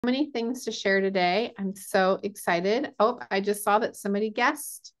Many things to share today. I'm so excited. Oh, I just saw that somebody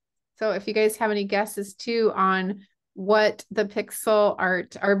guessed. So if you guys have any guesses too on what the pixel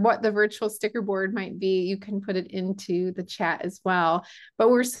art or what the virtual sticker board might be, you can put it into the chat as well.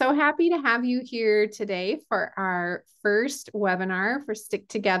 But we're so happy to have you here today for our first webinar for Stick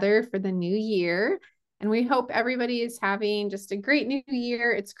Together for the new year. And we hope everybody is having just a great new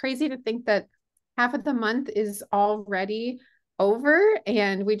year. It's crazy to think that half of the month is already over,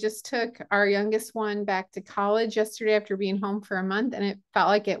 and we just took our youngest one back to college yesterday after being home for a month, and it felt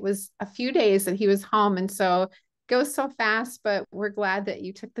like it was a few days that he was home. And so it goes so fast, but we're glad that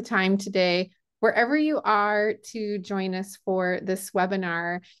you took the time today, wherever you are, to join us for this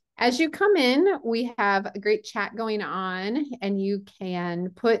webinar. As you come in, we have a great chat going on, and you can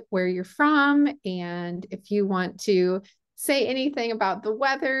put where you're from, and if you want to say anything about the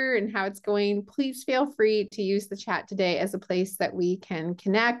weather and how it's going, please feel free to use the chat today as a place that we can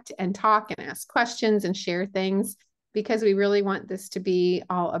connect and talk and ask questions and share things, because we really want this to be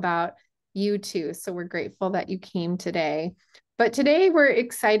all about you too. So we're grateful that you came today. But today we're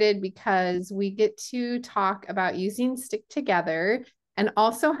excited because we get to talk about using Stick Together and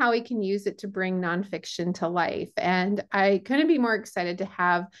also how we can use it to bring nonfiction to life. And I couldn't be more excited to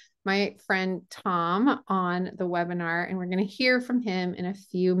have my friend Tom on the webinar, and we're going to hear from him in a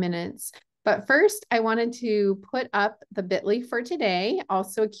few minutes. But first, I wanted to put up the bit.ly for today,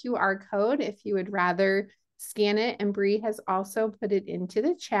 also a QR code if you would rather scan it, and Bree has also put it into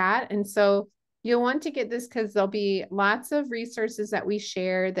the chat. And so you'll want to get this because there'll be lots of resources that we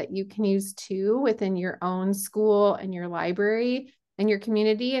share that you can use too within your own school and your library and your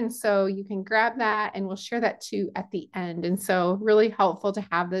community. And so you can grab that, and we'll share that too at the end. And so really helpful to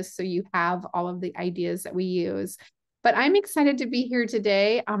have this so you have all of the ideas that we use. But I'm excited to be here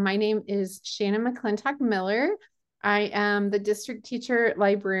today. My name is Shannon McClintock Miller. I am the district teacher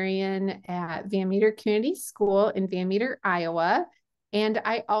librarian at Van Meter Community School in Van Meter, Iowa. And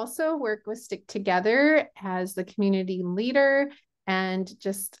I also work with Stick Together as the community leader and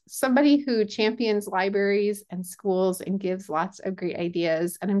just somebody who champions libraries and schools and gives lots of great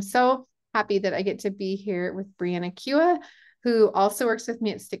ideas. And I'm so happy that I get to be here with Brianna, who also works with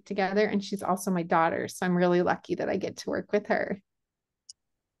me at Stick Together, and she's also my daughter. So I'm really lucky that I get to work with her.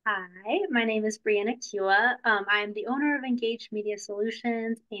 Hi, my name is Brianna. I am the owner of Engaged Media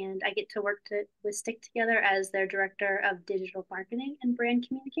Solutions, and I get to work with Stick Together as their Director of Digital Marketing and Brand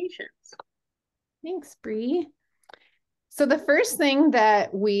Communications. Thanks, Bree. So the first thing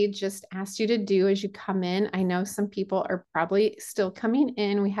that we just asked you to do as you come in, I know some people are probably still coming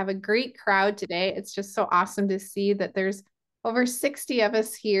in. We have a great crowd today. It's just so awesome to see that there's over 60 of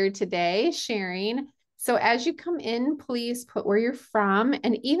us here today sharing. So as you come in, please put where you're from.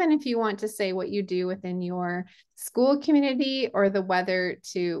 And even if you want to say what you do within your school community or the weather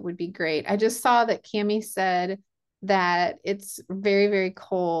too, would be great. I just saw that Cami said that it's very, very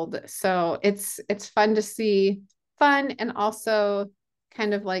cold. So it's fun to see. Fun, and also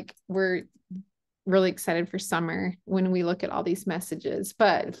kind of like we're really excited for summer when we look at all these messages.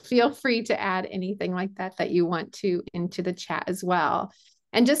 But feel free to add anything like that you want to into the chat as well.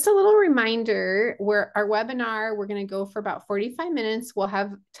 And just a little reminder, our webinar, we're going to go for about 45 minutes. We'll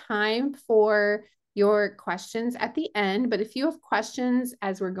have time for your questions at the end. But if you have questions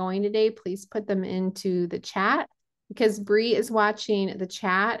as we're going today, please put them into the chat, because Bree is watching the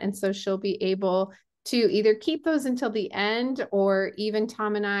chat, and so she'll be able to either keep those until the end, or even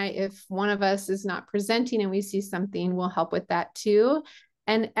Tom and I, if one of us is not presenting and we see something, we'll help with that too.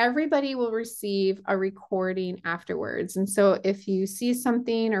 And everybody will receive a recording afterwards. And so if you see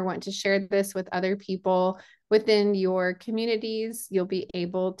something or want to share this with other people within your communities, you'll be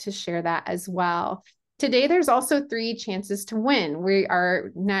able to share that as well. Today, there's also 3 chances to win. We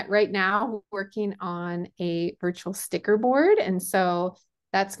are not right now working on a virtual sticker board. And so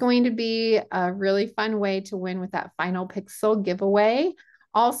that's going to be a really fun way to win with that final pixel giveaway.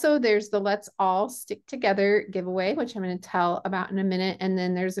 Also, there's the Let's All Stick Together giveaway, which I'm going to tell about in a minute. And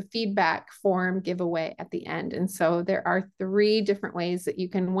then there's a feedback form giveaway at the end. And so there are 3 different ways that you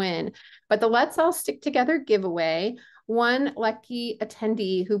can win. But the Let's All Stick Together giveaway, one lucky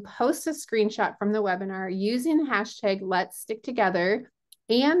attendee who posts a screenshot from the webinar using the hashtag Let's Stick Together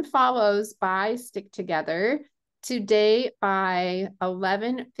and follows by Stick Together today by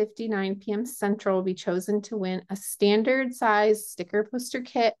 11:59 p.m. Central will be chosen to win a standard size sticker poster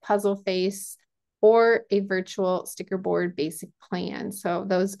kit, puzzle face, or a virtual sticker board basic plan. So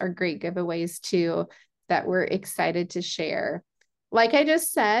those are great giveaways too that we're excited to share. Like I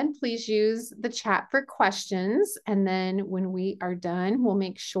just said, please use the chat for questions. And then when we are done, we'll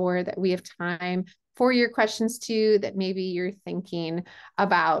make sure that we have time for your questions too that maybe you're thinking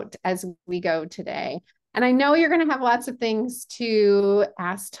about as we go today. And I know you're going to have lots of things to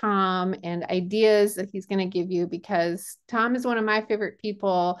ask Tom and ideas that he's going to give you, because Tom is one of my favorite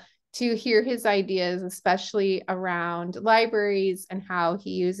people to hear his ideas, especially around libraries and how he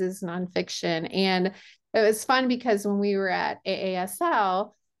uses nonfiction. And it was fun because when we were at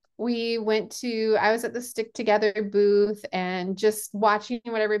AASL, I was at the Stick Together booth and just watching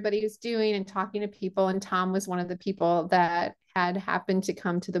what everybody was doing and talking to people. And Tom was one of the people that had happened to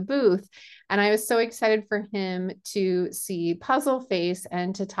come to the booth. And I was so excited for him to see Puzzle Face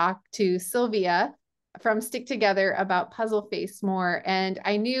and to talk to Sylvia from Stick Together about Puzzle Face more. And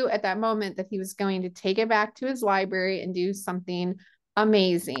I knew at that moment that he was going to take it back to his library and do something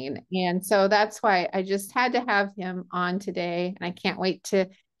amazing. And so that's why I just had to have him on today. And I can't wait to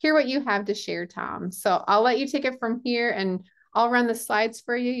hear what you have to share, Tom. So I'll let you take it from here and I'll run the slides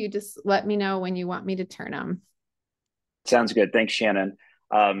for you. You just let me know when you want me to turn them. Sounds good. Thanks, Shannon.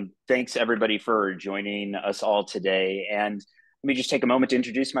 Thanks everybody for joining us all today. And let me just take a moment to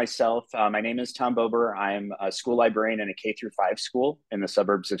introduce myself. My name is Tom Bober. I'm a school librarian in a K-5 school in the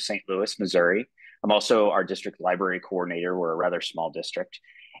suburbs of St. Louis, Missouri. I'm also our district library coordinator. We're a rather small district.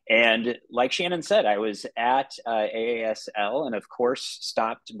 And like Shannon said, I was at AASL and of course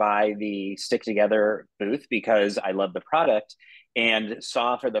stopped by the Stick Together booth because I love the product and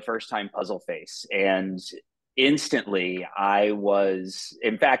saw for the first time Puzzle Face. And instantly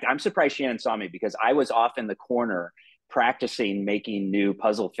in fact, I'm surprised Shannon saw me because I was off in the corner practicing making new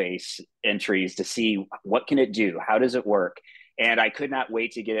Puzzle Face entries to see what can it do, how does it work, and I could not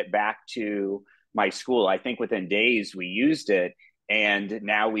wait to get it back to my school. I think within days we used it, and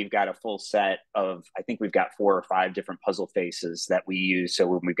now we've got a full set of, I think we've got 4 or 5 different Puzzle Faces that we use. So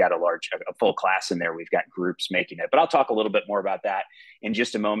when we've got a full class in there, we've got groups making it. But I'll talk a little bit more about that in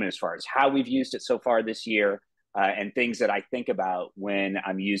just a moment as far as how we've used it so far this year. And things that I think about when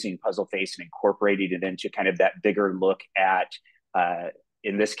I'm using Puzzle Face and incorporating it into kind of that bigger look at,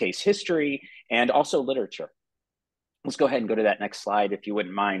 in this case, history and also literature. Let's go ahead and go to that next slide, if you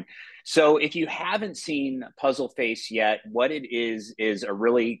wouldn't mind. So if you haven't seen Puzzle Face yet, what it is a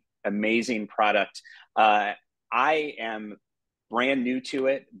really amazing product. I am brand new to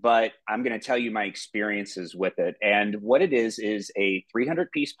it, but I'm going to tell you my experiences with it. And what it is a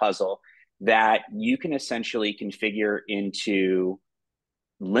 300-piece puzzle that you can essentially configure into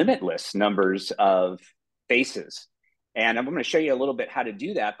limitless numbers of faces. And I'm going to show you a little bit how to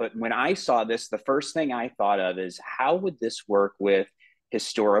do that. But when I saw this, the first thing I thought of is, how would this work with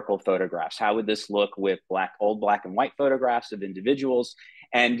historical photographs? How would this look with old black and white photographs of individuals?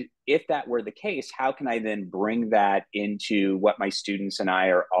 And if that were the case, how can I then bring that into what my students and I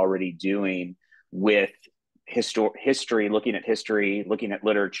are already doing with history, looking at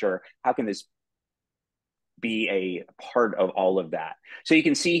literature? How can this be a part of all of that? So you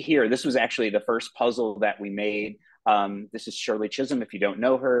can see here, this was actually the first puzzle that we made. This is Shirley Chisholm. If you don't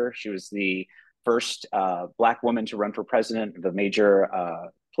know her, she was the first Black woman to run for president of a major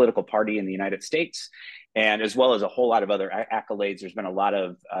political party in the United States, and as well as a whole lot of other accolades. There's been a lot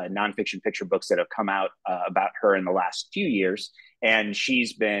of nonfiction picture books that have come out about her in the last few years, and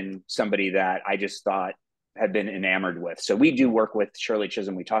she's been somebody that I just thought had been enamored with. So we do work with Shirley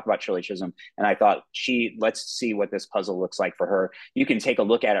Chisholm. We talk about Shirley Chisholm, and I thought, let's see what this puzzle looks like for her. You can take a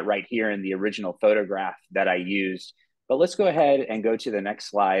look at it right here in the original photograph that I used. But let's go ahead and go to the next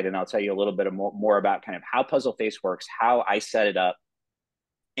slide, and I'll tell you a little bit more about kind of how Puzzle Face works, how I set it up,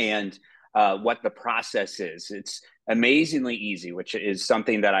 and what the process is. It's amazingly easy, which is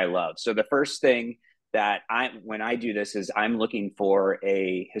something that I love. So the first thing that when I do this is I'm looking for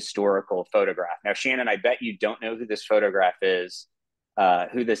a historical photograph. Now, Shannon, I bet you don't know who this photograph is,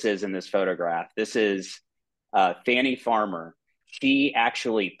 who this is in this photograph. This is Fanny Farmer. She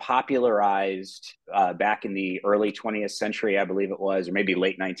actually popularized back in the early 20th century, I believe it was, or maybe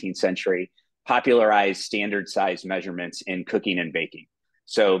late 19th century, popularized standard size measurements in cooking and baking.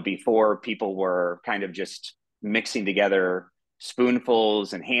 So before, people were kind of just mixing together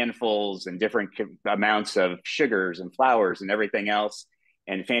spoonfuls and handfuls and different amounts of sugars and flours and everything else.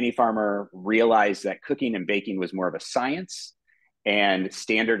 And Fanny Farmer realized that cooking and baking was more of a science, and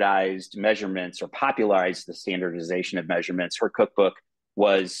standardized measurements, or popularized the standardization of measurements. Her cookbook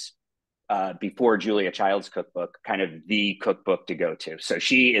was, before Julia Child's cookbook, kind of the cookbook to go to. So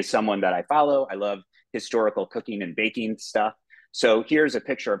she is someone that I follow. I love historical cooking and baking stuff. So here's a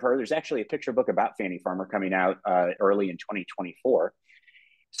picture of her. There's actually a picture book about Fanny Farmer coming out early in 2024.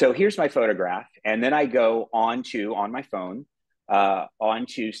 So here's my photograph. And then I go on my phone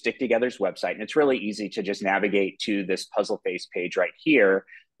onto StickTogether's website. And it's really easy to just navigate to this puzzle face page right here,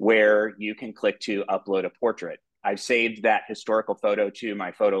 where you can click to upload a portrait. I've saved that historical photo to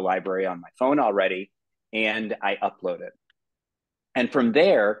my photo library on my phone already, and I upload it. And from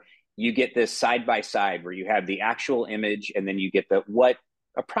there, you get this side by side where you have the actual image, and then you get what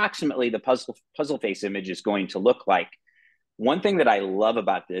approximately the puzzle face image is going to look like. One thing that I love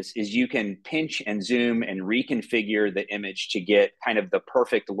about this is you can pinch and zoom and reconfigure the image to get kind of the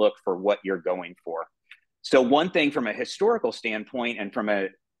perfect look for what you're going for. So one thing from a historical standpoint and from an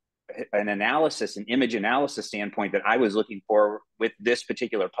image analysis standpoint that I was looking for with this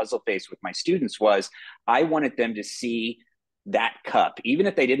particular puzzle face with my students was I wanted them to see that cup. Even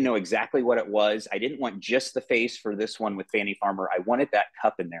if they didn't know exactly what it was, I didn't want just the face for this one with Fanny Farmer. I wanted that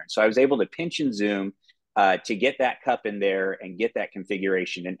cup in there. And so I was able to pinch and zoom to get that cup in there and get that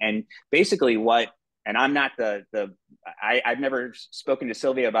configuration. And basically and I'm not I've never spoken to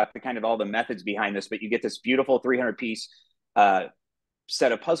Sylvia about the kind of all the methods behind this, but you get this beautiful 300 piece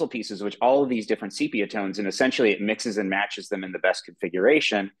set of puzzle pieces, which all of these different sepia tones, and essentially it mixes and matches them in the best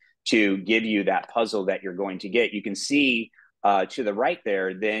configuration to give you that puzzle that you're going to get. You can see to the right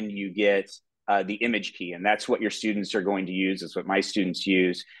there, then you get the image key, and that's what your students are going to use. It's what my students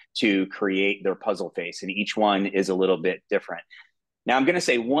use to create their puzzle face, and each one is a little bit different. Now, I'm going to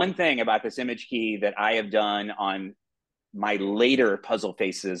say one thing about this image key that I have done on my later puzzle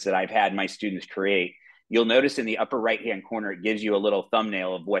faces that I've had my students create. You'll notice in the upper right-hand corner, it gives you a little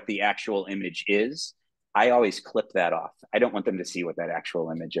thumbnail of what the actual image is. I always clip that off. I don't want them to see what that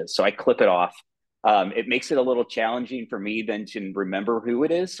actual image is, so I clip it off. It makes it a little challenging for me then to remember who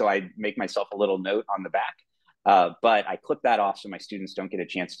it is, so I make myself a little note on the back. But I clip that off so my students don't get a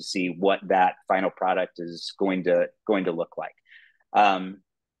chance to see what that final product is going to look like.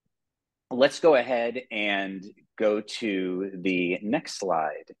 Let's go ahead and go to the next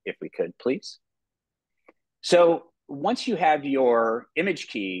slide, if we could, please. So once you have your image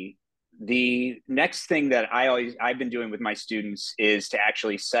key, the next thing that I've been doing with my students is to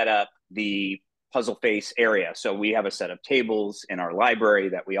actually set up the puzzle face area. So we have a set of tables in our library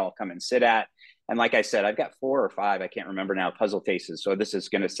that we all come and sit at. And like I said, I've got 4 or 5, I can't remember now, puzzle faces. So this is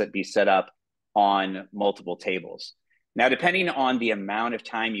going to be set up on multiple tables. Now, depending on the amount of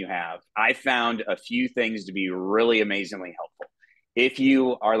time you have, I found a few things to be really amazingly helpful. If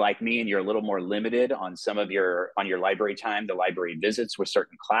you are like me and you're a little more limited on some of your library time, the library visits with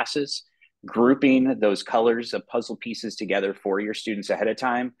certain classes, grouping those colors of puzzle pieces together for your students ahead of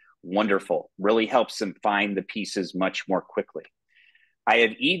time, wonderful. Really helps them find the pieces much more quickly. I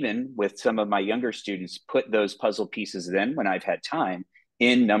have even, with some of my younger students, put those puzzle pieces then, when I've had time,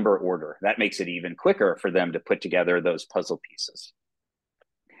 in number order. That makes it even quicker for them to put together those puzzle pieces.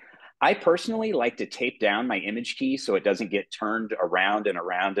 I personally like to tape down my image key so it doesn't get turned around and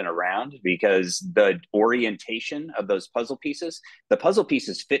around and around, because the orientation of those puzzle pieces, the puzzle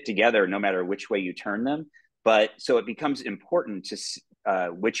pieces fit together no matter which way you turn them. But so it becomes important to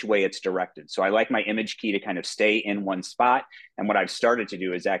which way it's directed. So I like my image key to kind of stay in one spot. And what I've started to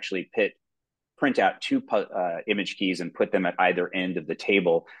do is actually print out 2 image keys and put them at either end of the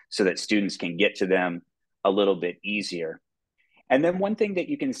table so that students can get to them a little bit easier. And then one thing that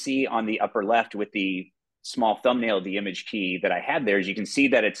you can see on the upper left with the small thumbnail of the image key that I had there is you can see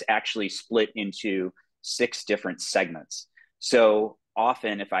that it's actually split into 6 different segments. So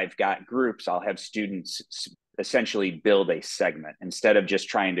often if I've got groups, I'll have students essentially build a segment instead of just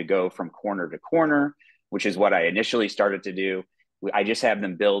trying to go from corner to corner, which is what I initially started to do. I just have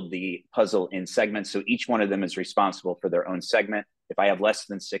them build the puzzle in segments. So each one of them is responsible for their own segment. If I have less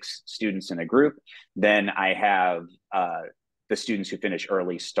than 6 students in a group, then I have the students who finish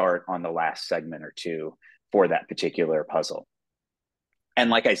early start on the last segment or 2 for that particular puzzle. And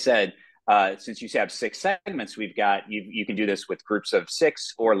like I said, since you have 6 segments, you can do this with groups of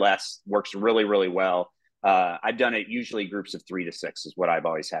 6 or less. Works really, really well. I've done it usually groups of 3 to 6 is what I've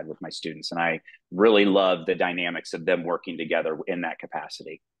always had with my students. And I really love the dynamics of them working together in that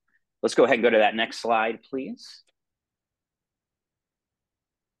capacity. Let's go ahead and go to that next slide, please.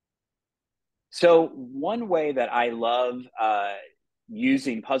 So one way that I love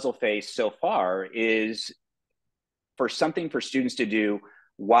using Puzzle Face so far is for something for students to do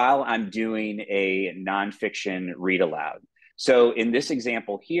while I'm doing a nonfiction read aloud. So in this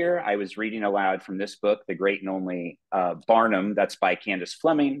example here, I was reading aloud from this book, The Great and Only Barnum. That's by Candace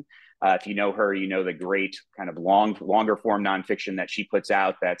Fleming. If you know her, you know the great kind of longer form nonfiction that she puts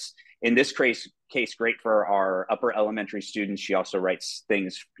out. That's in this case great for our upper elementary students. She also writes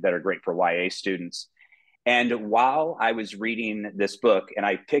things that are great for YA students. And while I was reading this book, and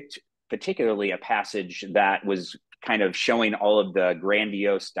I picked particularly a passage that was kind of showing all of the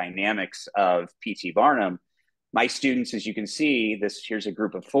grandiose dynamics of P.T. Barnum, my students, as you can see, here's a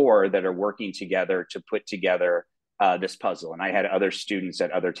group of 4 that are working together to put together this puzzle. And I had other students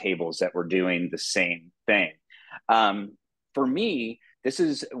at other tables that were doing the same thing. For me,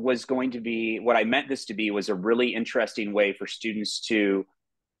 was going to be, what I meant this to be was a really interesting way for students to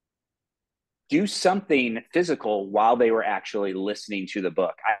do something physical while they were actually listening to the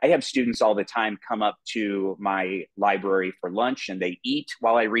book. I have students all the time come up to my library for lunch and they eat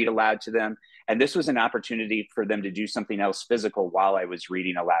while I read aloud to them. And this was an opportunity for them to do something else physical while I was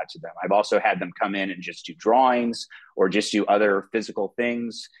reading aloud to them. I've also had them come in and just do drawings or just do other physical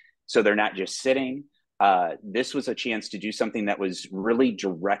things, so they're not just sitting. This was a chance to do something that was really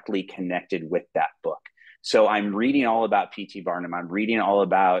directly connected with that book. So I'm reading all about P.T. Barnum. I'm reading all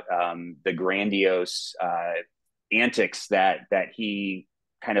about the grandiose antics that he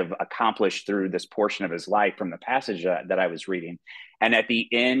kind of accomplished through this portion of his life from the passage that I was reading. And at the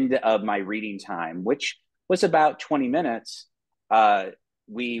end of my reading time, which was about 20 minutes,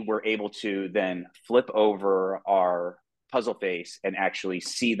 we were able to then flip over our puzzle face and actually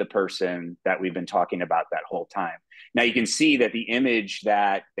see the person that we've been talking about that whole time. Now you can see that the image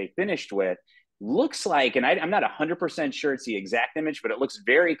that they finished with looks like, and I'm not 100% sure it's the exact image, but it looks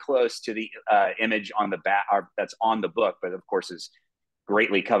very close to the image on the back that's on the book, but of course is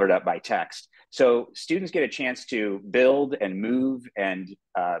greatly covered up by text. So students get a chance to build and move and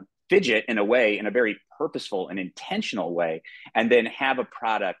fidget in a very purposeful and intentional way, and then have a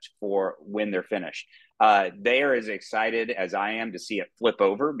product for when they're finished. They are as excited as I am to see it flip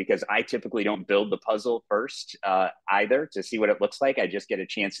over, because I typically don't build the puzzle first either to see what it looks like. I just get a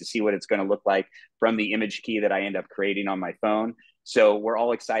chance to see what it's going to look like from the image key that I end up creating on my phone. So we're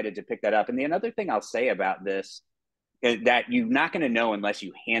all excited to pick that up. And the another thing I'll say about this that you're not going to know unless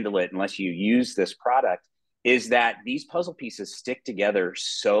you handle it, unless you use this product, is that these puzzle pieces stick together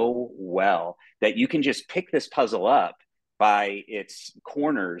so well that you can just pick this puzzle up by its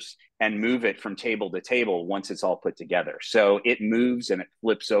corners and move it from table to table once it's all put together. So it moves and it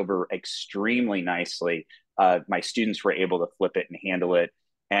flips over extremely nicely. My students were able to flip it and handle it,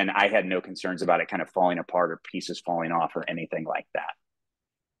 and I had no concerns about it kind of falling apart or pieces falling off or anything like that.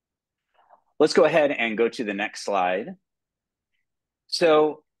 Let's go ahead and go to the next slide.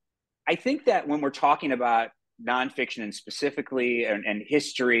 So I think that when we're talking about nonfiction and specifically, and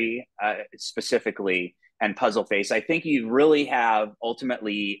history specifically, and puzzle face, I think you really have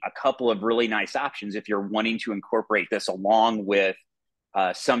ultimately a couple of really nice options if you're wanting to incorporate this along with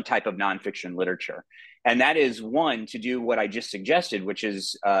some type of nonfiction literature. And that is, one, to do what I just suggested, which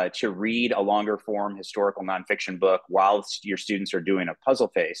is to read a longer form historical nonfiction book while your students are doing a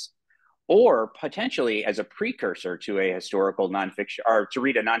puzzle face, or potentially as a precursor to a historical nonfiction, or to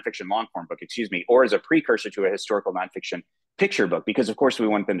read a nonfiction long form book, excuse me, or as a precursor to a historical nonfiction picture book, because of course we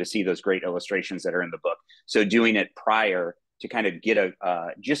want them to see those great illustrations that are in the book. So doing it prior to kind of get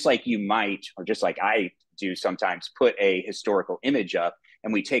just like you might, or just like I do sometimes, put a historical image up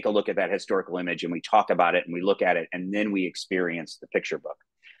and we take a look at that historical image and we talk about it and we look at it and then we experience the picture book.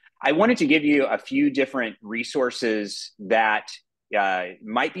 I wanted to give you a few different resources that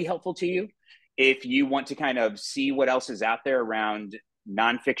might be helpful to you if you want to kind of see what else is out there around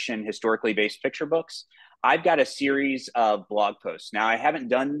nonfiction historically based picture books. I've got a series of blog posts. Now, I haven't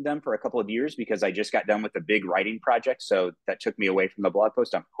done them for a couple of years because I just got done with a big writing project. So that took me away from the blog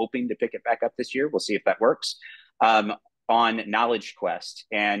post. I'm hoping to pick it back up this year. We'll see if that works. On Knowledge Quest.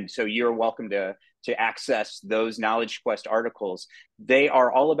 And so you're welcome to access those Knowledge Quest articles. They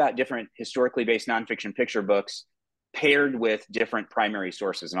are all about different historically based nonfiction picture books paired with different primary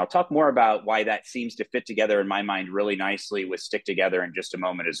sources. And I'll talk more about why that seems to fit together in my mind really nicely with StickTogether in just a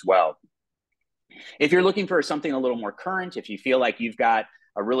moment as well. If you're looking for something a little more current, if you feel like you've got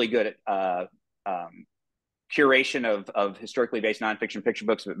a really good curation of historically based nonfiction picture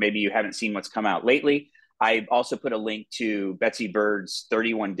books, but maybe you haven't seen what's come out lately, I also put a link to Betsy Bird's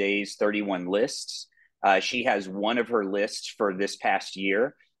 31 Days, 31 Lists. She has one of her lists for this past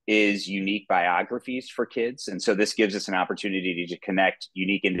year is unique biographies for kids. And so this gives us an opportunity to connect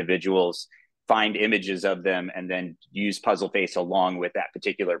unique individuals, find images of them, and then use Puzzle Face along with that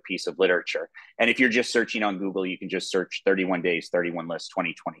particular piece of literature. And if you're just searching on Google, you can just search 31 Days, 31 Lists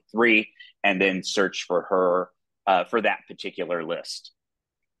 2023, and then search for her for that particular list.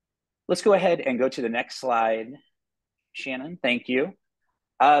 Let's go ahead and go to the next slide. Shannon, thank you.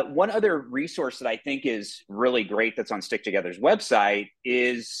 One other resource that I think is really great that's on StickTogether's website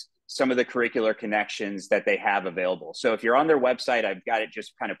is some of the curricular connections that they have available. So if you're on their website, I've got it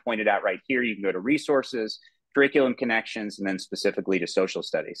just kind of pointed out right here. You can go to resources, curriculum connections, and then specifically to social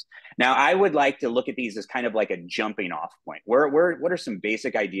studies. Now, I would like to look at these as kind of like a jumping off point. What are some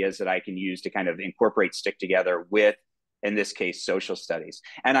basic ideas that I can use to kind of incorporate Stick Together with, in this case, social studies?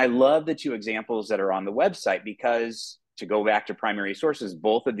 And I love the two examples that are on the website because, to go back to primary sources,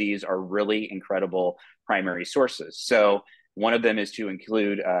 both of these are really incredible primary sources. So one of them is to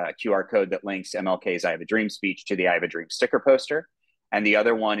include a QR code that links MLK's I Have a Dream speech to the I Have a Dream sticker poster. And the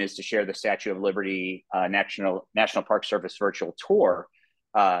other one is to share the Statue of Liberty National Park Service virtual tour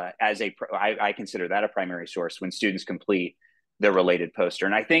I consider that a primary source when students complete the related poster.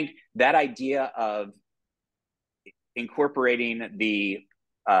 And I think that idea of incorporating the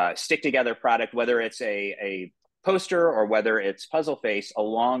Stick Together product, whether it's a poster or whether it's puzzle face,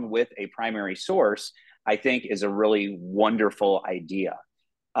 along with a primary source, I think is a really wonderful idea.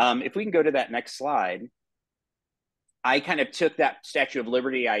 If we can go to that next slide, I kind of took that Statue of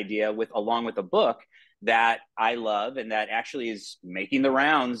Liberty idea along with a book that I love and that actually is making the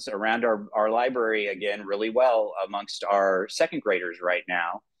rounds around our library again really well amongst our second graders right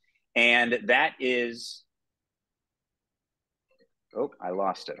now. And that is, oh, I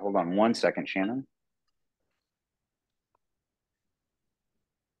lost it. Hold on one second, Shannon.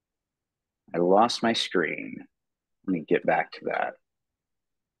 I lost my screen. Let me get back to that.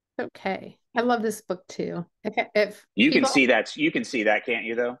 Okay. I love this book too. If you can see that, can't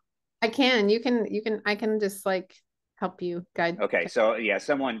you though? I can just like help you guide. Okay. So yeah,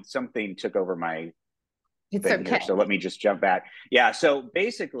 something took over my it's thing okay. Here, so let me just jump back. Yeah. So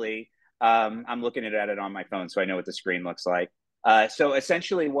basically, I'm looking at it on my phone, so I know what the screen looks like. So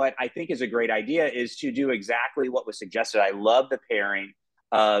essentially what I think is a great idea is to do exactly what was suggested. I love the pairing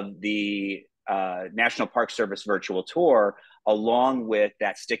of the National Park Service virtual tour along with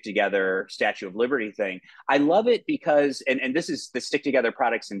that Stick Together Statue of Liberty thing. I love it because, and this is the Stick Together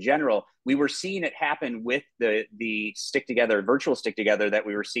products in general, we were seeing it happen with the Stick Together, virtual Stick Together that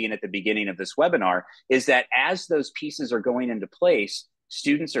we were seeing at the beginning of this webinar, is that as those pieces are going into place,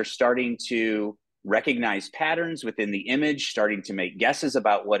 students are starting to recognize patterns within the image, starting to make guesses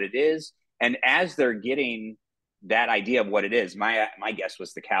about what it is. And as they're getting that idea of what it is, my guess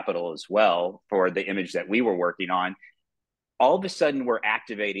was the Capitol as well for the image that we were working on. All of a sudden, we're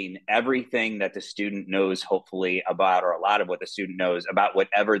activating everything that the student knows, hopefully, about, or a lot of what the student knows about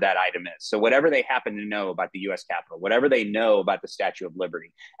whatever that item is. So whatever they happen to know about the US Capitol, whatever they know about the Statue of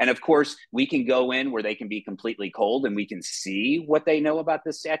Liberty. And of course, we can go in where they can be completely cold and we can see what they know about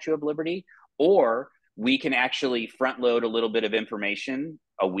the Statue of Liberty, or we can actually front load a little bit of information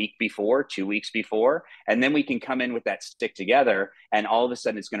a week before, 2 weeks before, and then we can come in with that Stick Together, and all of a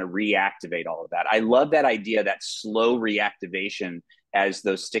sudden it's going to reactivate all of that. I love that idea, that slow reactivation as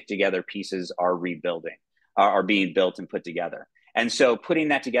those Stick Together pieces are rebuilding, are being built and put together. And so putting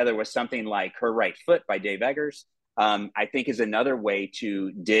that together with something like Her Right Foot by Dave Eggers, I think is another way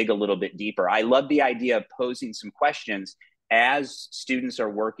to dig a little bit deeper. I love the idea of posing some questions as students are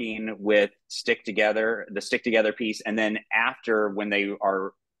working with Stick Together, the Stick Together piece, and then after, when they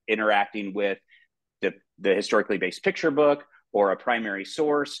are interacting with the historically based picture book or a primary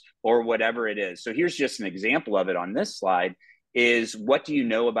source or whatever it is. So here's just an example of it on this slide, is what do you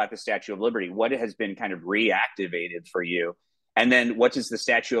know about the Statue of Liberty? What has been kind of reactivated for you? And then what does the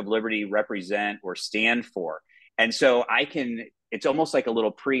Statue of Liberty represent or stand for? And so it's almost like a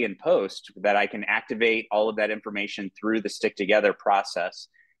little pre and post that I can activate all of that information through the Stick Together process.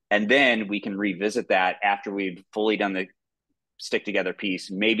 And then we can revisit that after we've fully done the Stick Together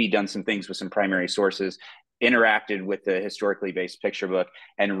piece, maybe done some things with some primary sources, interacted with the historically based picture book,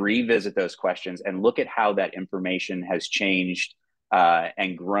 and revisit those questions and look at how that information has changed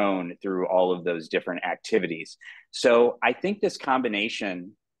and grown through all of those different activities. So I think this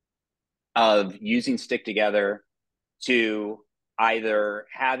combination of using Stick Together to either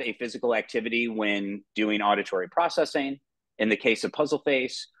have a physical activity when doing auditory processing, in the case of Puzzle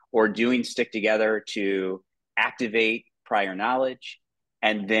Face, or doing Stick Together to activate prior knowledge,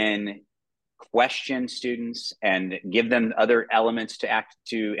 and then question students and give them other elements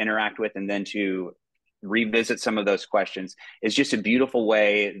to interact with, and then to revisit some of those questions, is just a beautiful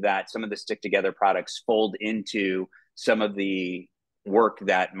way that some of the Stick Together products fold into some of the work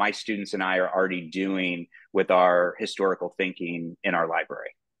that my students and I are already doing with our historical thinking in our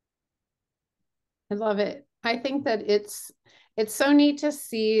library. I love it. I think that it's so neat to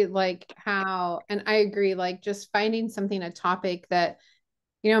see like how, and I agree, like just finding something, a topic that,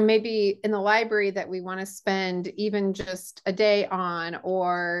 you know, maybe in the library that we want to spend even just a day on,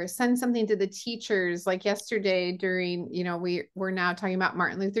 or send something to the teachers. Like yesterday during, you know, we're now talking about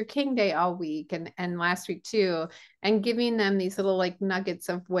Martin Luther King Day all week and last week too, and giving them these little like nuggets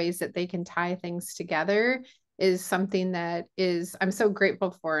of ways that they can tie things together. is something that I'm so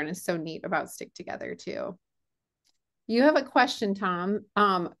grateful for and is so neat about Stick Together too. You have a question, Tom.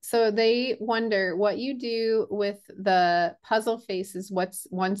 So they wonder what you do with the puzzle faces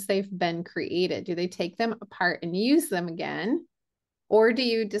once they've been created. Do they take them apart and use them again? Or do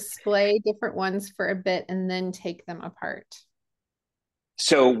you display different ones for a bit and then take them apart?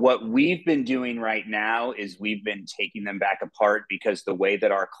 So what we've been doing right now is we've been taking them back apart because the way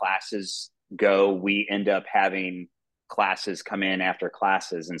that our classes go, we end up having classes come in after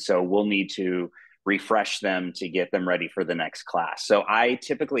classes. And so we'll need to refresh them to get them ready for the next class. So I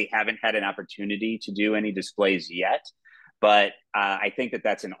typically haven't had an opportunity to do any displays yet, but I think that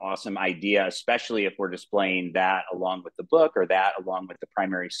that's an awesome idea, especially if we're displaying that along with the book or that along with the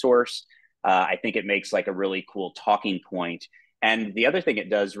primary source. I think it makes like a really cool talking point. And the other thing it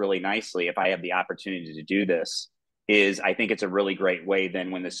does really nicely, if I have the opportunity to do this, is I think it's a really great way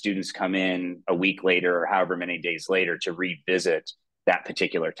then when the students come in a week later or however many days later to revisit that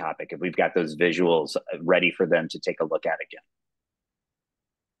particular topic. If we've got those visuals ready for them to take a look at again.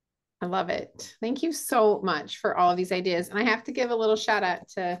 I love it. Thank you so much for all of these ideas. And I have to give a little shout out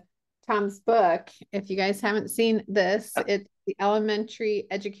to Tom's book. If you guys haven't seen this, it's the Elementary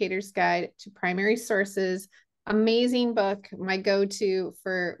Educator's Guide to Primary Sources. Amazing book, my go-to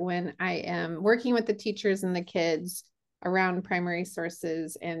for when I am working with the teachers and the kids around primary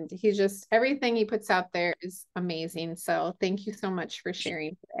sources. And he just, everything he puts out there is amazing. So thank you so much for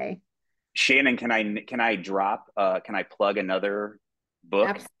sharing today. Shannon, can I plug another book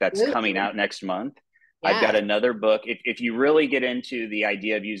Absolutely. that's coming out next month? Yes. I've got another book. If you really get into the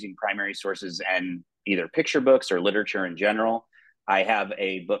idea of using primary sources and either picture books or literature in general, I have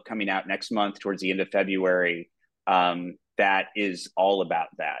a book coming out next month towards the end of February that is all about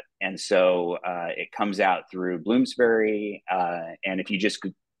that. And so it comes out through Bloomsbury. And if you just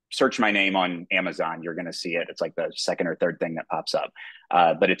search my name on Amazon, you're going to see it. It's like the second or third thing that pops up.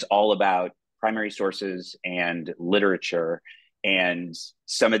 But it's all about primary sources and literature. And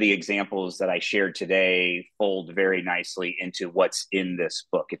some of the examples that I shared today fold very nicely into what's in this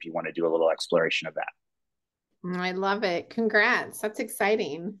book, if you want to do a little exploration of that. I love it. Congrats. That's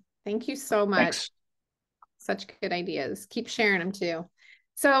exciting. Thank you so much. Thanks. Such good ideas. Keep sharing them too.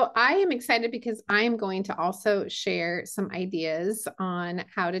 So I am excited because I am going to also share some ideas on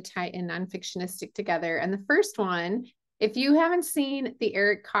how to tie in nonfiction to Stick Together. And the first one, if you haven't seen the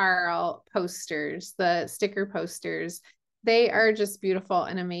Eric Carle posters, the sticker posters, they are just beautiful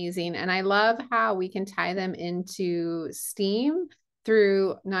and amazing. And I love how we can tie them into STEAM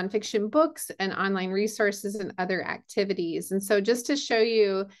through nonfiction books and online resources and other activities. And so just to show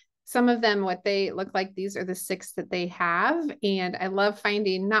you some of them, what they look like, these are the 6 that they have. And I love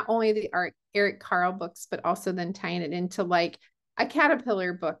finding not only the Eric Carle books, but also then tying it into like a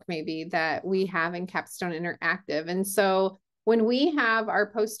Caterpillar book maybe that we have in Capstone Interactive. And so when we have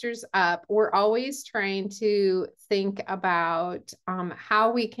our posters up, we're always trying to think about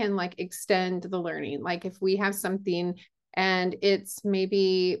how we can like extend the learning. Like if we have something and it's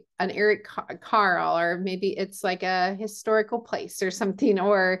maybe an Eric Carle, or maybe it's like a historical place or something,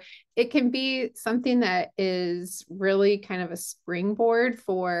 or it can be something that is really kind of a springboard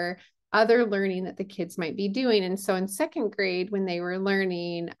for other learning that the kids might be doing. And so in 2nd grade, when they were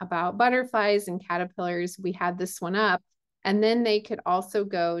learning about butterflies and caterpillars, we had this one up. And then they could also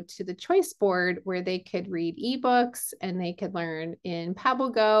go to the choice board where they could read ebooks and they could learn in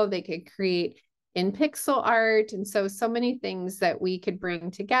PebbleGo, they could create in pixel art. And so many things that we could bring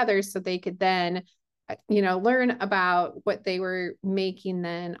together so they could then, learn about what they were making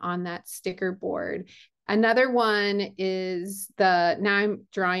then on that sticker board. Another one is now I'm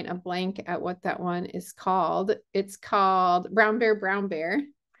drawing a blank at what that one is called. It's called Brown Bear, Brown Bear.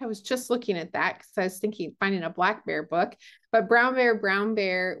 I was just looking at that because I was thinking finding a Black Bear book, but Brown Bear, Brown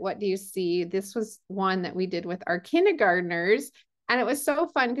Bear, what do you see? This was one that we did with our kindergartners. And it was so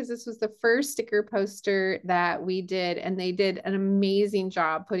fun because this was the first sticker poster that we did, and they did an amazing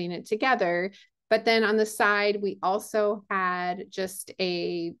job putting it together. But then on the side, we also had just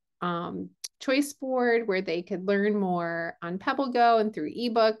a choice board where they could learn more on PebbleGo and through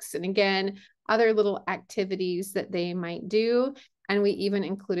ebooks. And again, other little activities that they might do. And we even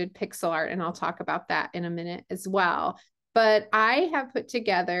included pixel art, and I'll talk about that in a minute as well. But I have put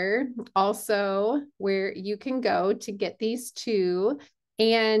together also where you can go to get these 2,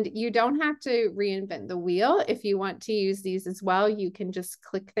 and you don't have to reinvent the wheel. If you want to use these as well, you can just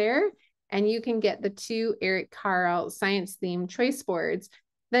click there and you can get the 2 Eric Carle science themed choice boards.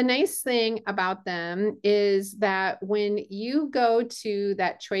 The nice thing about them is that when you go to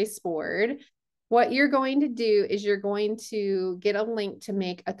that choice board, what you're going to do is you're going to get a link to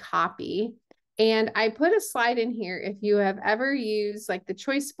make a copy. And I put a slide in here if you have ever used like the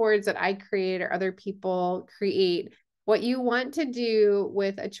choice boards that I create or other people create. What you want to do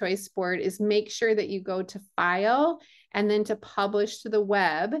with a choice board is make sure that you go to File and then to Publish to the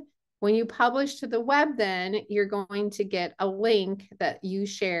web. When you publish to the web, then you're going to get a link that you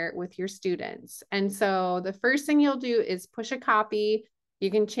share with your students. And so the first thing you'll do is push a copy.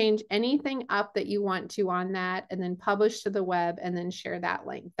 You can change anything up that you want to on that and then publish to the web and then share that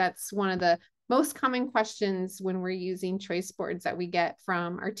link. That's one of the most common questions when we're using choice boards that we get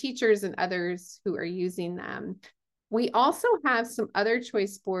from our teachers and others who are using them. We also have some other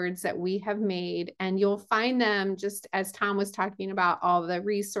choice boards that we have made, and you'll find them just as Tom was talking about all the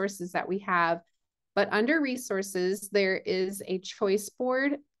resources that we have. But under resources, there is a choice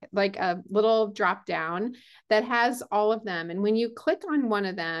board, like a little drop down that has all of them. And when you click on one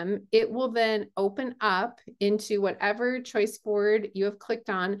of them, it will then open up into whatever choice board you have clicked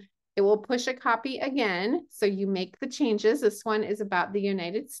on. It will push a copy again. So you make the changes. This one is about the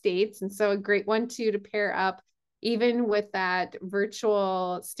United States. And so a great one too to pair up even with that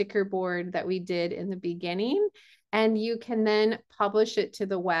virtual sticker board that we did in the beginning. And you can then publish it to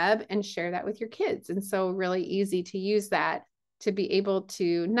the web and share that with your kids. And so really easy to use that to be able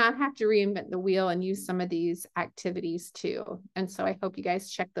to not have to reinvent the wheel and use some of these activities too. And so I hope you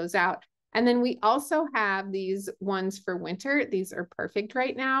guys check those out. And then we also have these ones for winter. These are perfect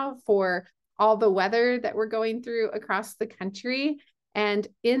right now for all the weather that we're going through across the country. And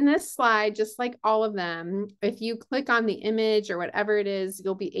in this slide, just like all of them, if you click on the image or whatever it is,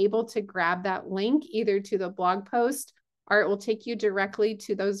 you'll be able to grab that link either to the blog post or it will take you directly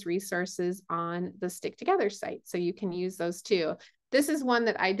to those resources on the StickTogether site. So you can use those too. This is one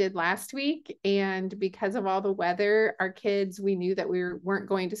that I did last week. And because of all the weather, our kids, we knew that we weren't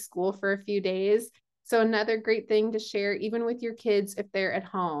going to school for a few days. So another great thing to share, even with your kids if they're at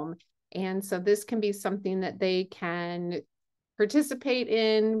home. And so this can be something that they can participate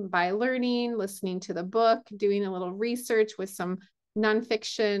in by learning, listening to the book, doing a little research with some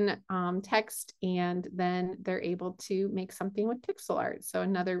nonfiction text, and then they're able to make something with pixel art. So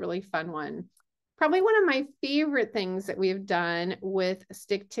another really fun one. Probably one of my favorite things that we have done with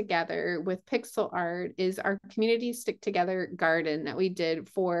StickTogether with pixel art is our community StickTogether garden that we did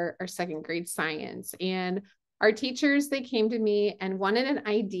for our second grade science. And our teachers, they came to me and wanted an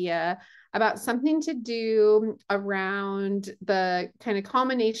idea about something to do around the kind of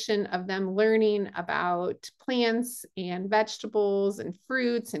culmination of them learning about plants and vegetables and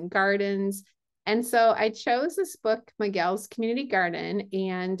fruits and gardens. And so I chose this book, Miguel's Community Garden,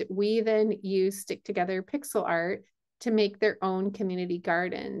 and we then use StickTogether pixel art to make their own community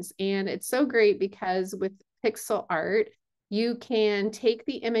gardens. And it's so great because with pixel art, you can take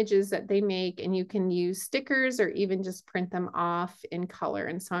the images that they make and you can use stickers or even just print them off in color.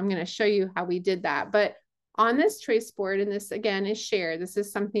 And so I'm going to show you how we did that. But on this choice board, and this again is shared, this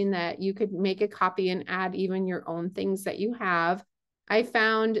is something that you could make a copy and add even your own things that you have. I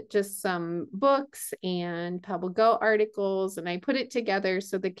found just some books and Pebble Go articles, and I put it together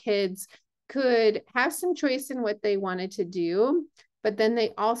so the kids could have some choice in what they wanted to do. But then they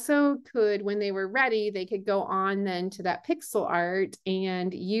also could, when they were ready, they could go on then to that pixel art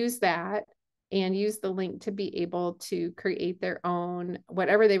and use that and use the link to be able to create their own,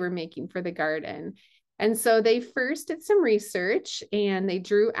 whatever they were making for the garden. And so they first did some research and they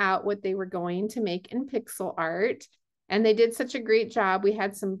drew out what they were going to make in pixel art. And they did such a great job. We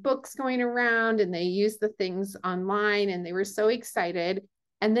had some books going around and they used the things online and they were so excited.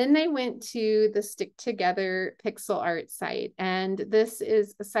 And then they went to the StickTogether pixel art site. And this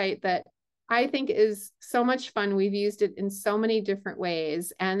is a site that I think is so much fun. We've used it in so many different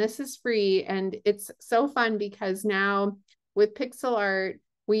ways. And this is free. And it's so fun because now with pixel art,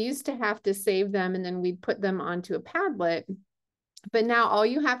 we used to have to save them and then we'd put them onto a Padlet. But now all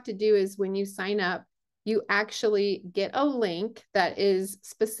you have to do is when you sign up, you actually get a link that is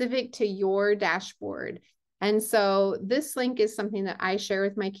specific to your dashboard. And so this link is something that I share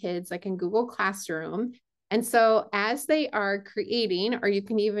with my kids, like in Google Classroom. And so as they are creating, or you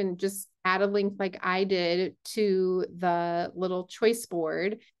can even just add a link like I did to the little choice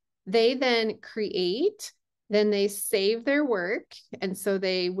board, they then create, then they save their work. And so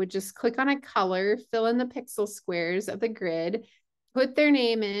they would just click on a color, fill in the pixel squares of the grid, put their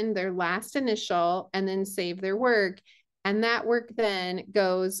name in, their last initial, and then save their work. And that work then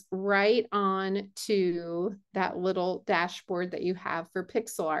goes right on to that little dashboard that you have for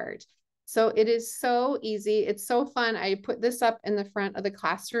pixel art. So it is so easy. It's so fun. I put this up in the front of the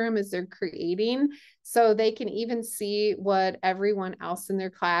classroom as they're creating, so they can even see what everyone else in their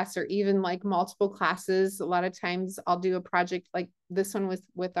class, or even like multiple classes. A lot of times I'll do a project like this one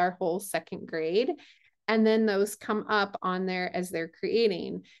with our whole second grade. And then those come up on there as they're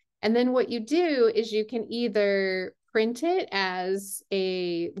creating. And then what you do is you can either print it as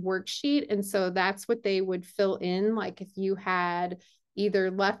a worksheet. And so that's what they would fill in. Like if you had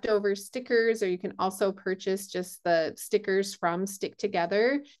either leftover stickers, or you can also purchase just the stickers from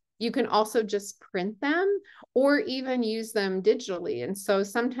StickTogether. You can also just print them or even use them digitally. And so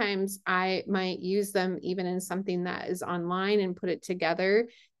sometimes I might use them even in something that is online and put it together.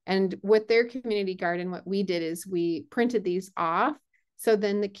 And with their community garden, what we did is we printed these off. So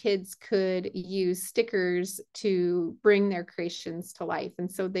then the kids could use stickers to bring their creations to life.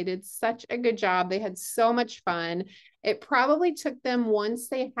 And so they did such a good job. They had so much fun. It probably took them, once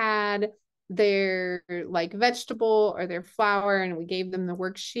they had their like vegetable or their flower and we gave them the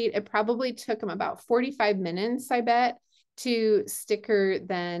worksheet, it probably took them about 45 minutes, I bet, to sticker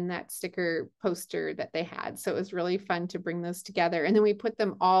then that sticker poster that they had. So it was really fun to bring those together. And then we put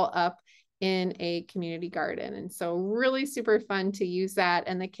them all up in a community garden. And so really super fun to use that.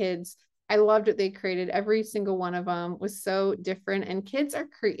 And the kids, I loved what they created. Every single one of them was so different, and kids are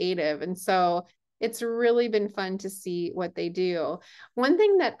creative. And so it's really been fun to see what they do. One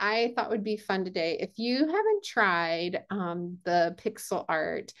thing that I thought would be fun today, if you haven't tried the pixel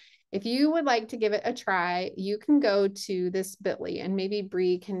art, if you would like to give it a try, you can go to this bit.ly, and maybe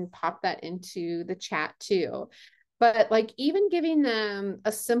Bree can pop that into the chat too. But like even giving them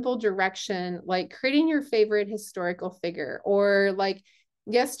a simple direction, like creating your favorite historical figure, or like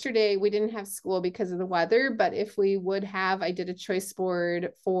yesterday we didn't have school because of the weather, but if we would have, I did a choice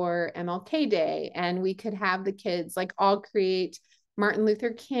board for MLK Day, and we could have the kids like all create Martin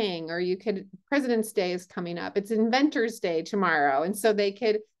Luther King, or you could, President's Day is coming up. It's Inventor's Day tomorrow. And so they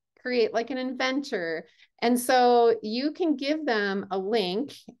could create like an inventor. And so you can give them a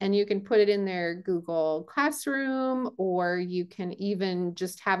link and you can put it in their Google Classroom, or you can even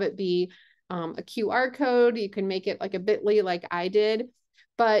just have it be a QR code. You can make it like a bit.ly like I did,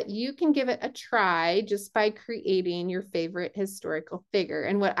 but you can give it a try just by creating your favorite historical figure.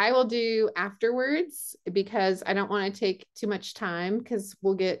 And what I will do afterwards, because I don't want to take too much time, because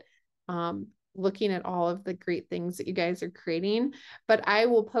we'll get looking at all of the great things that you guys are creating, but I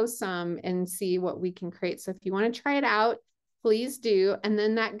will post some and see what we can create. So if you want to try it out, please do. And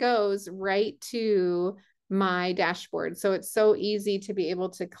then that goes right to my dashboard. So it's so easy to be able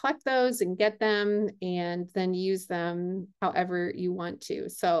to collect those and get them and then use them however you want to.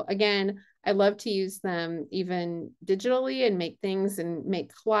 So again, I love to use them even digitally and make things and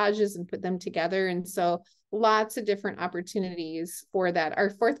make collages and put them together. And so lots of different opportunities for that. Our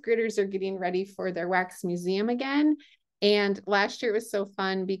fourth graders are getting ready for their wax museum again. And last year it was so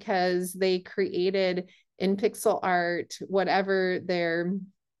fun because they created in pixel art whatever their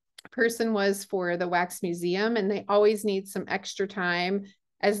person was for the wax museum, and they always need some extra time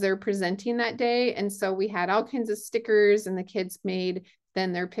as they're presenting that day. And so we had all kinds of stickers, and the kids made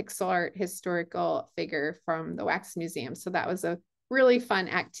then their pixel art historical figure from the wax museum. So that was a really fun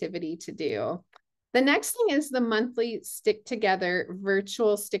activity to do. The next thing is the monthly StickTogether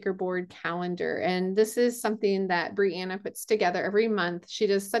virtual sticker board calendar. And this is something that Brianna puts together every month. She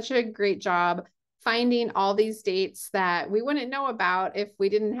does such a great job finding all these dates that we wouldn't know about if we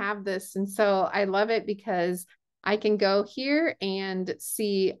didn't have this. And so I love it because I can go here and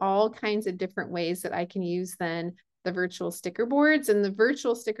see all kinds of different ways that I can use then the virtual sticker boards. And the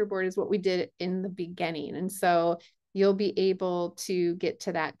virtual sticker board is what we did in the beginning. And so you'll be able to get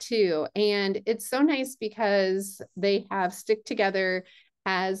to that too. And it's so nice because they have StickTogether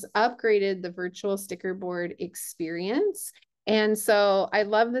has upgraded the virtual sticker board experience. And so I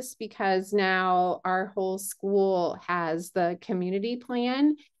love this because now our whole school has the community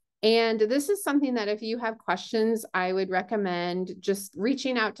plan. And this is something that if you have questions, I would recommend just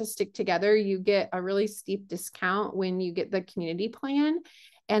reaching out to StickTogether. You get a really steep discount when you get the community plan.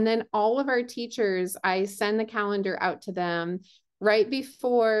 And then all of our teachers, I send the calendar out to them right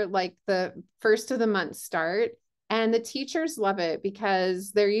before like the first of the month start. And the teachers love it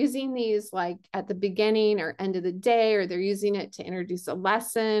because they're using these like at the beginning or end of the day, or they're using it to introduce a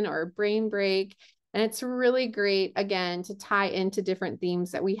lesson or a brain break. And it's really great, again, to tie into different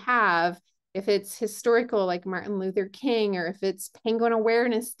themes that we have. If it's historical, like Martin Luther King, or if it's Penguin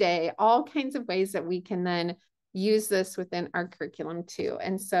Awareness Day, all kinds of ways that we can then use this within our curriculum too.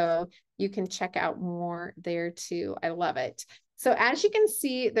 And so you can check out more there too. I love it. So as you can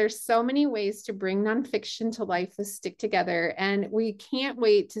see, there's so many ways to bring nonfiction to life with Stick Together, and we can't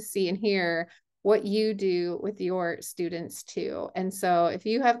wait to see and hear what you do with your students too. And so if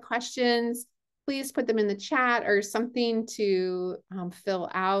you have questions, please put them in the chat or something to fill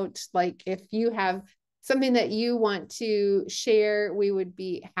out. Like if you have something that you want to share, we would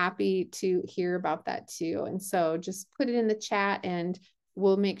be happy to hear about that too. And so just put it in the chat and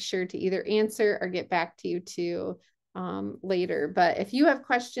we'll make sure to either answer or get back to you too later. But if you have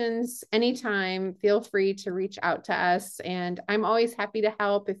questions anytime, feel free to reach out to us. And I'm always happy to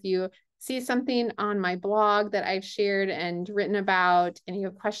help. If you see something on my blog that I've shared and written about, and you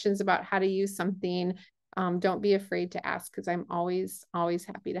have questions about how to use something, don't be afraid to ask, because I'm always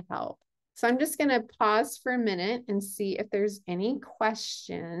happy to help. So I'm just going to pause for a minute and see if there's any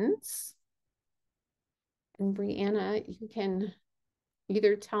questions. And Brianna, you can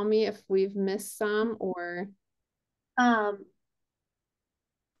either tell me if we've missed some or... Oh,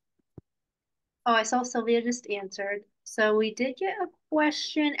 I saw Sylvia just answered. So we did get a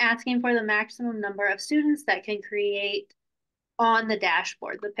question asking for the maximum number of students that can create on the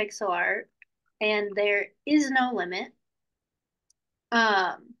dashboard, the pixel art, and there is no limit.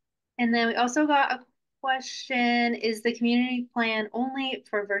 And then we also got a question, is the community plan only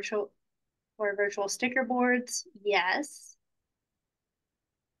for virtual sticker boards? Yes.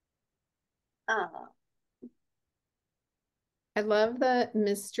 I love the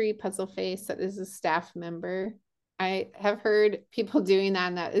mystery puzzle face that is a staff member. I have heard people doing that,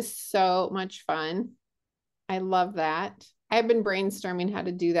 and that is so much fun. I love that. I've been brainstorming how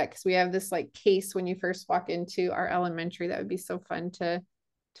to do that because we have this like case when you first walk into our elementary. That would be so fun to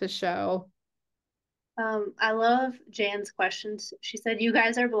show. I love Jan's questions. She said, "You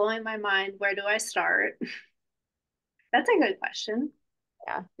guys are blowing my mind. Where do I start?" That's a good question.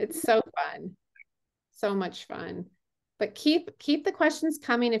 Yeah, it's so fun. So much fun. But keep the questions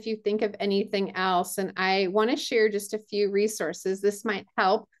coming if you think of anything else. And I want to share just a few resources. This might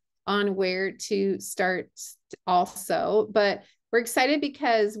help on where to start also. But we're excited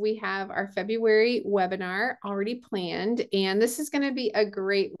because we have our February webinar already planned, and this is going to be a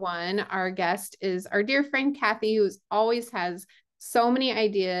great one. Our guest is our dear friend Kathy, who always has so many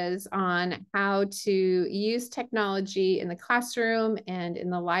ideas on how to use technology in the classroom and in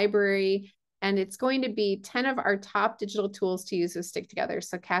the library. And it's going to be 10 of our top digital tools to use with Stick Together.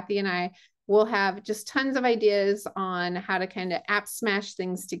 So Kathy and I will have just tons of ideas on how to kind of app smash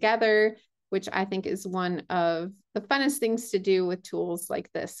things together, which I think is one of the funnest things to do with tools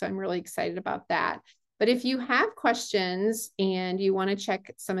like this. So I'm really excited about that. But if you have questions and you want to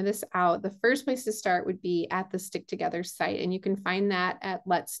check some of this out, the first place to start would be at the Stick Together site. And you can find that at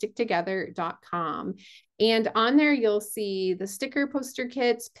letssticktogether.com. And on there, you'll see the sticker poster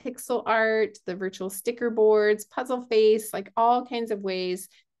kits, pixel art, the virtual sticker boards, puzzle face, like all kinds of ways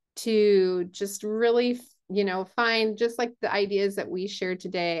to just really, find just like the ideas that we shared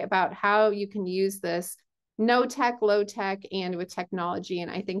today about how you can use this no tech, low tech, and with technology. And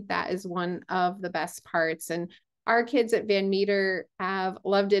I think that is one of the best parts. And our kids at Van Meter have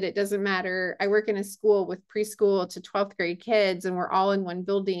loved it. It doesn't matter. I work in a school with preschool to 12th grade kids, and we're all in one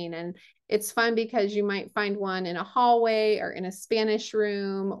building. And it's fun because you might find one in a hallway or in a Spanish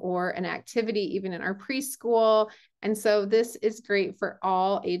room or an activity, even in our preschool. And so this is great for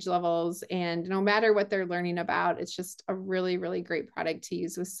all age levels. And no matter what they're learning about, it's just a really, really great product to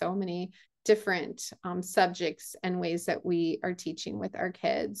use with so many different subjects and ways that we are teaching with our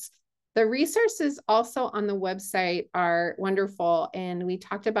kids. The resources also on the website are wonderful, and we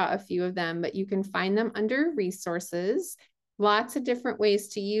talked about a few of them, but you can find them under resources. Lots of different ways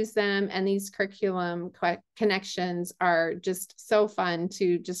to use them, and these curriculum connections are just so fun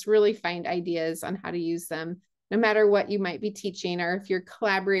to just really find ideas on how to use them, no matter what you might be teaching, or if you're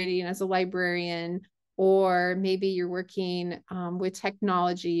collaborating as a librarian, or maybe you're working with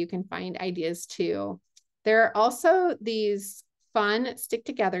technology, you can find ideas too. There are also these fun Stick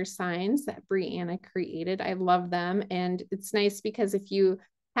Together signs that Brianna created. I love them. And it's nice because if you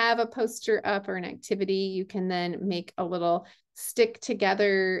have a poster up or an activity, you can then make a little Stick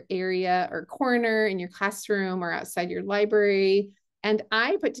Together area or corner in your classroom or outside your library. And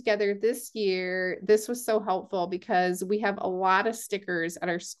I put together this year, this was so helpful because we have a lot of stickers at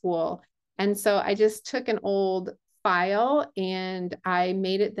our school. And so I just took an old file and I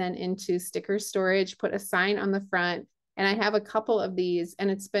made it then into sticker storage, put a sign on the front, and I have a couple of these, and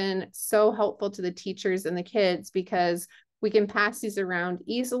it's been so helpful to the teachers and the kids because we can pass these around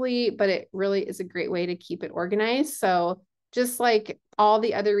easily, but it really is a great way to keep it organized. So just like all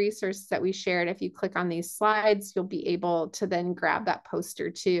the other resources that we shared, if you click on these slides, you'll be able to then grab that poster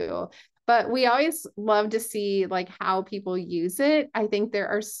too. But we always love to see like how people use it. I think there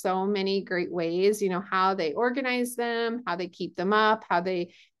are so many great ways, you know, how they organize them, how they keep them up, how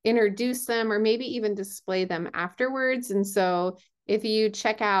they introduce them, or maybe even display them afterwards. And so if you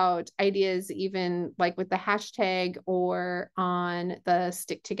check out ideas, even like with the hashtag or on the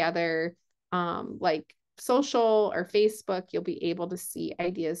Stick Together, like social or Facebook, you'll be able to see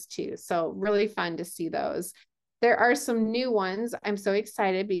ideas too. So really fun to see those. There are some new ones. I'm so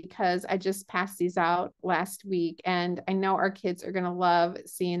excited because I just passed these out last week, and I know our kids are going to love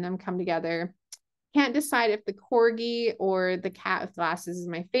seeing them come together. Can't decide if the corgi or the cat with glasses is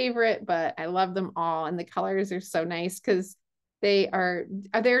my favorite, but I love them all. And the colors are so nice because they're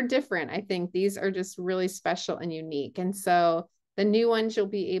different. I think these are just really special and unique. And so the new ones, you'll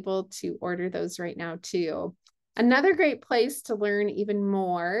be able to order those right now too. Another great place to learn even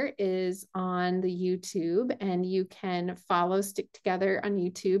more is on the YouTube, and you can follow Stick Together on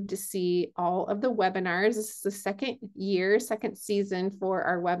YouTube to see all of the webinars. This is the second season for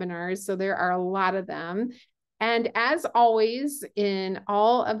our webinars, so there are a lot of them. And as always, in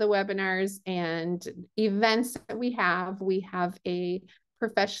all of the webinars and events that we have a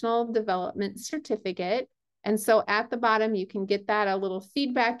professional development certificate. And so at the bottom, you can get that, a little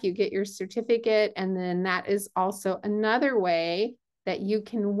feedback, you get your certificate, and then that is also another way that you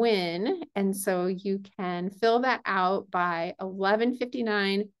can win. And so you can fill that out by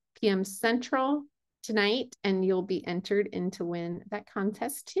 11:59 p.m. Central tonight, and you'll be entered in to win that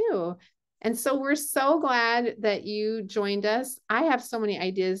contest too. And so we're so glad that you joined us. I have so many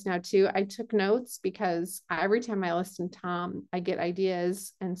ideas now too. I took notes because every time I listen to Tom, I get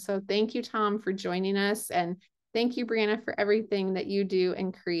ideas. And so thank you, Tom, for joining us. And thank you, Brianna, for everything that you do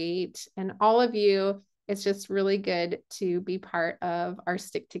and create. And all of you, it's just really good to be part of our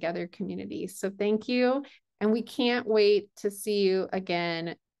Stick Together community. So thank you. And we can't wait to see you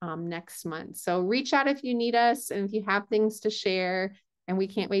again next month. So reach out if you need us and if you have things to share. And we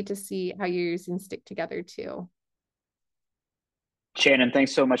can't wait to see how you're using Stick Together too. Shannon,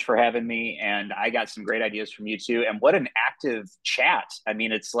 thanks so much for having me. And I got some great ideas from you too. And what an active chat. I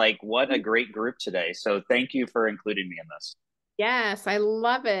mean, it's like, what a great group today. So thank you for including me in this. Yes, I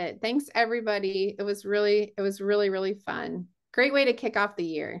love it. Thanks, everybody. It was really, really fun. Great way to kick off the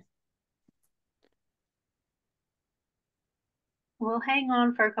year. We'll hang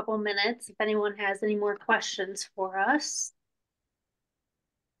on for a couple minutes if anyone has any more questions for us.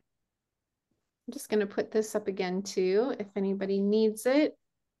 I'm just going to put this up again too. If anybody needs it,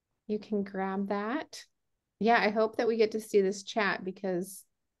 you can grab that. Yeah, I hope that we get to see this chat because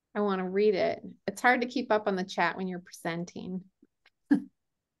I want to read it. It's hard to keep up on the chat when you're presenting.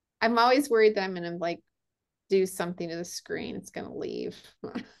 I'm always worried that I'm going to like do something to the screen. It's going to leave.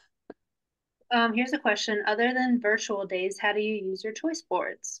 Here's a question. Other than virtual days, how do you use your choice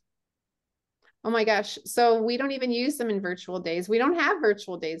boards? Oh my gosh. So we don't even use them in virtual days. We don't have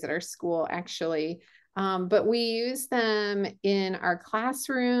virtual days at our school, actually. But we use them in our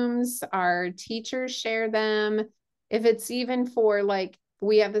classrooms. Our teachers share them. If it's even for like,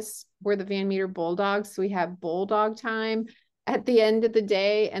 we have this, we're the Van Meter Bulldogs. So we have Bulldog time at the end of the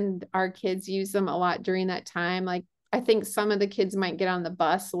day, and our kids use them a lot during that time. Like, I think some of the kids might get on the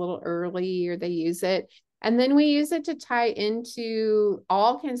bus a little early or they use it. And then we use it to tie into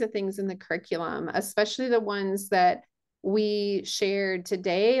all kinds of things in the curriculum, especially the ones that we shared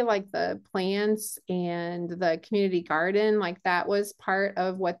today, like the plants and the community garden. Like that was part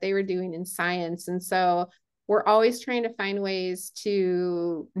of what they were doing in science. And so we're always trying to find ways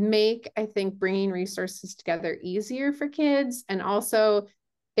to make, I think, bringing resources together easier for kids. And also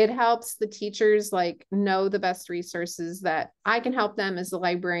it helps the teachers like know the best resources that I can help them as a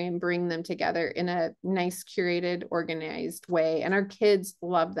librarian bring them together in a nice, curated, organized way. And our kids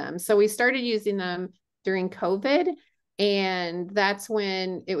love them. So we started using them during COVID. And that's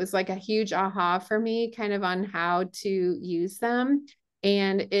when it was like a huge aha for me kind of on how to use them.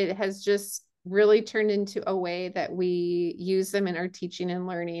 And it has just really turned into a way that we use them in our teaching and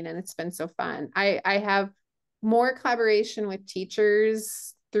learning. And it's been so fun. I have more collaboration with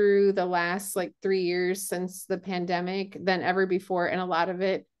teachers through the last like 3 years since the pandemic than ever before. And a lot of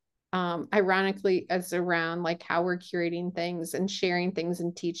it, ironically, is around like how we're curating things and sharing things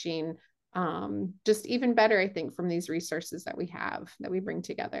and teaching just even better, I think, from these resources that we have, that we bring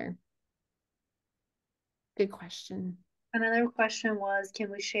together. Good question. Another question was, can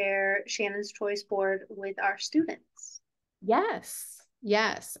we share Shannon's choice board with our students? Yes.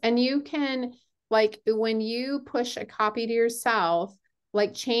 And you can, like, when you push a copy to yourself,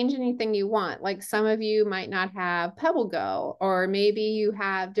 like change anything you want. Like some of you might not have Pebble Go, or maybe you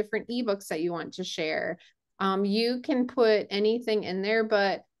have different ebooks that you want to share. You can put anything in there,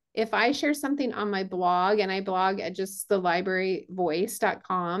 but if I share something on my blog, and I blog at just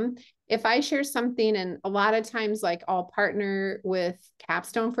thelibraryvoice.com, if I share something, and a lot of times, like I'll partner with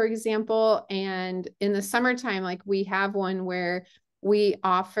Capstone, for example, and in the summertime, like we have one where we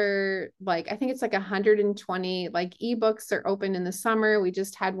offer, like, I think it's like 120 like ebooks are open in the summer. We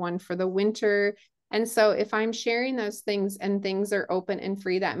just had one for the winter. And so if I'm sharing those things and things are open and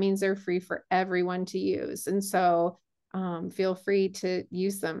free, that means they're free for everyone to use. And so feel free to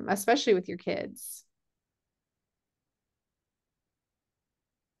use them, especially with your kids.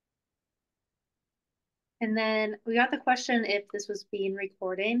 And then we got the question if this was being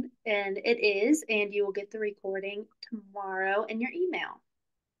recorded, and it is, and you will get the recording tomorrow in your email.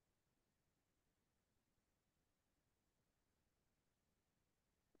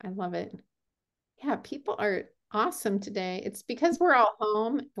 I love it. Yeah, people are awesome today. It's because we're all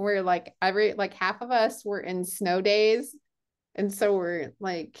home. We're like like half of us were in snow days. And so we're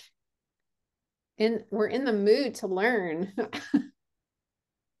like we're in the mood to learn.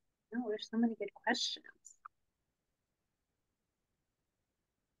 Oh, there's so many good questions.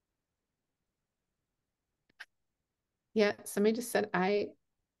 Yeah, somebody just said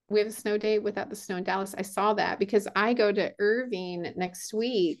we have a snow day without the snow in Dallas. I saw that because I go to Irving next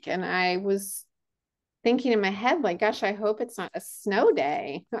week, and I was thinking in my head, like, gosh, I hope it's not a snow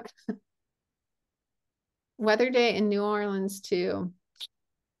day. Weather day in New Orleans too.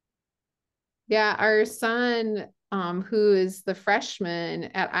 Yeah, our son, who is the freshman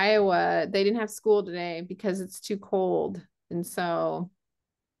at Iowa, they didn't have school today because it's too cold. And so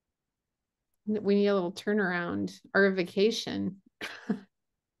we need a little turnaround or a vacation.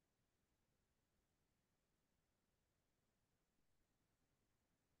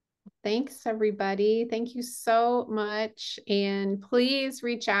 Thanks, everybody. Thank you so much. And please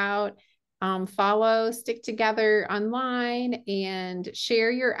reach out, follow Stick Together online, and share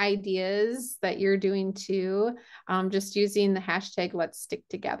your ideas that you're doing too, just using the hashtag Let's Stick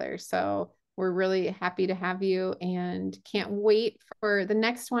Together. So we're really happy to have you and can't wait for the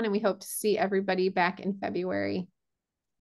next one. And we hope to see everybody back in February.